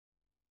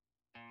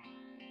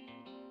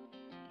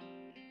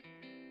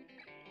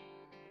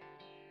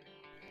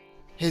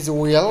His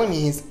real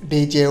name is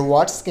DJ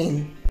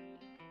Watkins.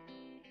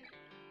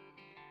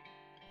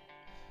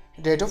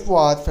 Date of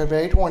birth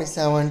February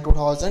 27,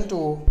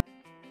 2002.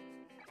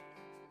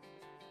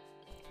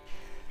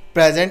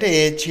 Present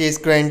age he is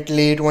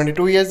currently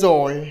 22 years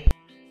old.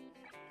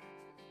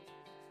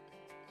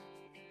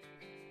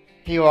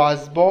 He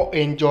was born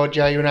in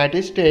Georgia,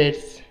 United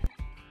States.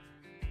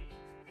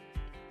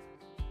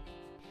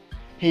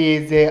 He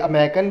is an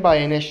American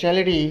by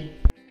nationality.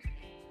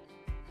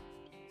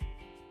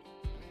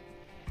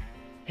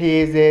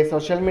 He is a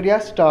social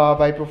media star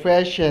by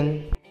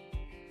profession.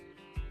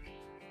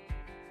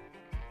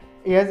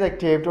 He is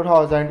active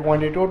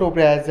 2022 to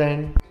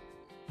present.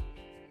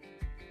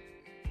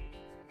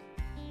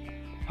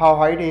 Her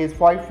height is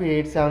 5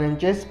 feet 7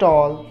 inches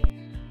tall.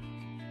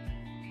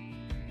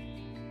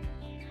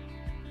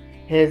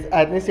 His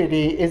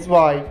ethnicity is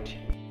white.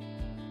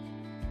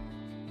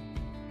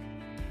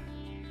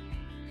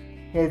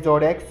 His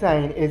zodiac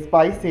sign is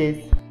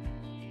Pisces.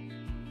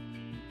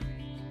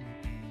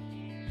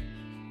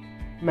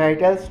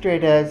 Marital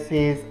status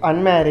is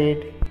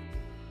unmarried.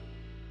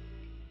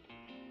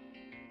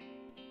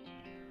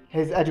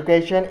 His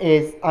education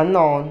is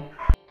unknown.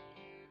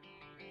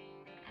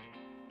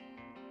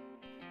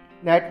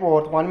 Net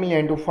worth $1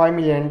 million to $5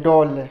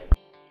 million.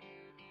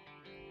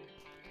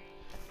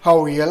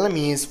 Her real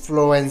name is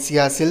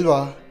Florencia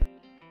Silva.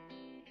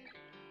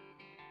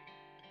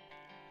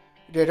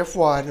 Date of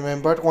birth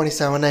November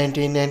 27,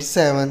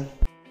 1997.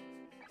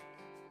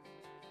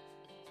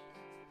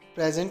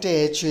 Present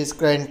age she is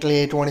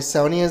currently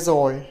 27 years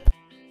old.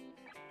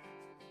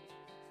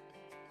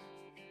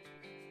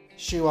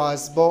 She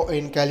was born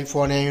in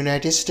California,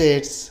 United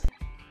States.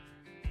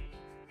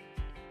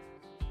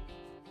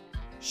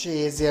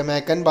 She is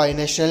American by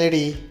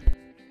nationality.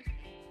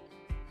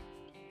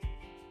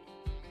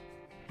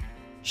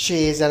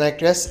 She is an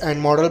actress and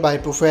model by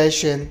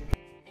profession.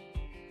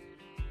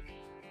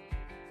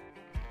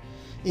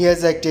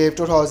 Years active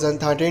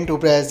 2013 to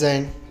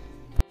present.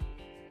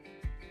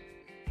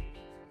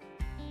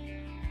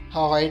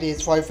 Her height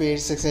is 5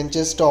 feet 6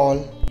 inches tall.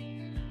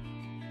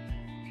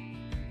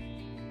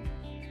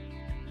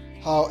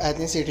 Her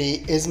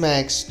ethnicity is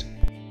mixed.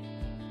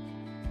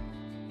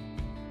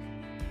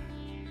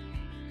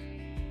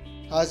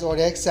 Her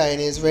zodiac sign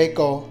is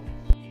Virgo.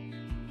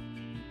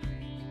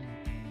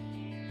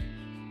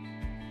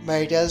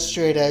 Marital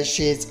status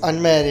she is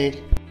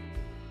unmarried.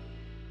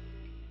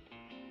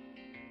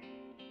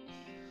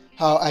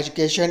 Her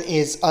education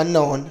is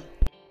unknown.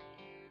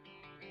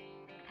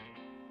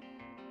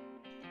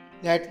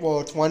 Net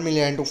worth $1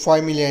 million to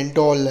 $5 million.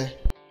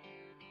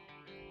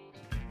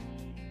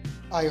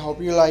 I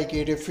hope you like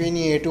it. If you're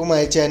new to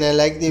my channel,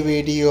 like the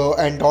video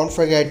and don't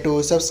forget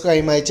to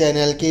subscribe my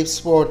channel. Keep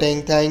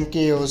supporting. Thank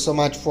you so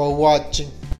much for watching.